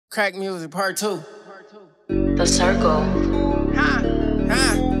Crack music part 2. The circle.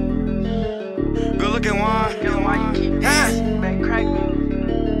 Good looking one. Why you keep dancing, make crack music?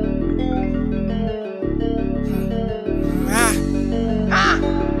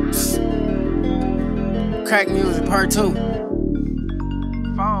 Crack music part 2.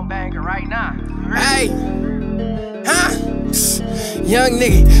 Phone banger right now. Hey. Young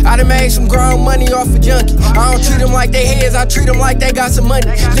nigga, I done made some grown money off a junkie. I don't treat them like they heads, I treat them like they got some money.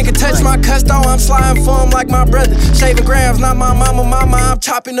 Nigga touch my custo, I'm sliding for him like my brother. Shaving grams, not my mama, I'm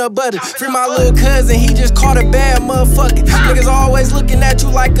chopping up butter. Free my little cousin, he just caught a bad motherfucker. Niggas always looking at you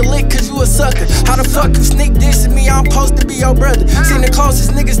like a lick, cause you a sucker. How the fuck you sneak dissing me, I'm supposed to be your brother. Seen the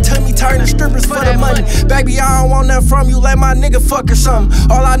closest niggas to me turning strippers for the money. Baby, I don't want nothing from you, let my nigga fuck or something.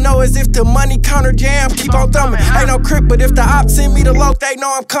 All I know is if the money counter jam, keep on thumbing. Ain't no crip, but if the ops send me the loc, they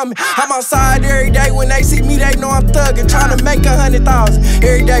know I'm coming. I'm outside every day, when they see me, they know I'm thugging. Tryna make 100,000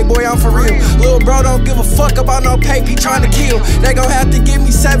 every day, boy, I'm for real. Lil' bro don't give a fuck about no paper, he tryna kill. They gon' have to give me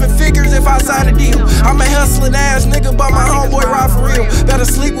 7 figures if I sign a deal. I'm a hustling ass nigga, but my homeboy ride for real. Better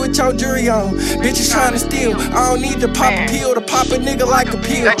sleep with your jury on, bitches tryna steal. I don't need to pop a pill to pop a nigga like a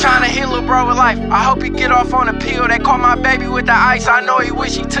pill. They tryna hit lil' bro with life, I hope he get off on a pill. They caught my baby with the ice, I know he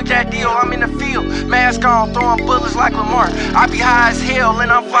wish he took that deal. I'm in the field, mask on, throwing bullets like Lamar. I be high as hell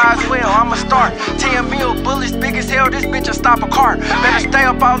and I'm fly as well, I'm a star. 10 mil bullets big as hell, this bitch'll stop a car. Better stay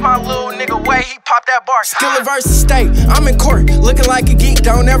up off my little nigga way, he pop that bar. Skilla versus state, I'm in court, looking like a geek.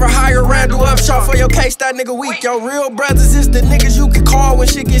 Don't ever hire Randall Upshaw for your case, that nigga weak. Yo, real brothers is the niggas you can call when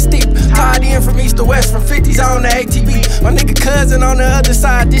shit gets steep. Tied in from east to west, from 50s on the ATV. My nigga cousin on the other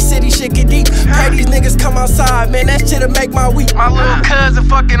side, this city shit get deep. Pray these niggas come outside, man, that shit'll make my week. My little cousin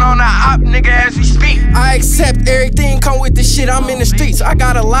fucking on the op nigga as we speak. I accept everything come with this shit, I'm in the streets. I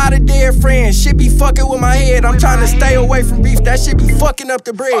got a lot of dead friends, shit be fucking with my head. I'm trying to stay away from beef, that shit be fucking up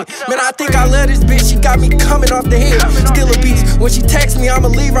the bread. Man, I think I love this bitch, she got me coming off the head. Still a beast, when she text me, I'ma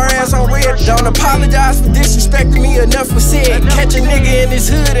leave her ass on red. Don't apologize for disrespecting me, enough was said. Catch a nigga in his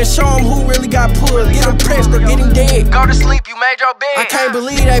hood and show him who really got pulled. Get him pressed or get him dead. Go to sleep, you made your bed. I can't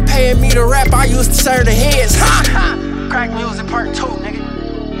believe they paying me to rap, I used to serve the heads. Crack music part 2, nigga.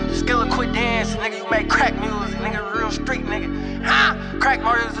 Skilla quit dancing, nigga, you make crack music, nigga, real street, nigga. Crack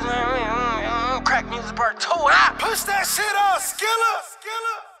music, crack music part 2, Push that shit up,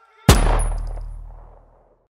 Skilla.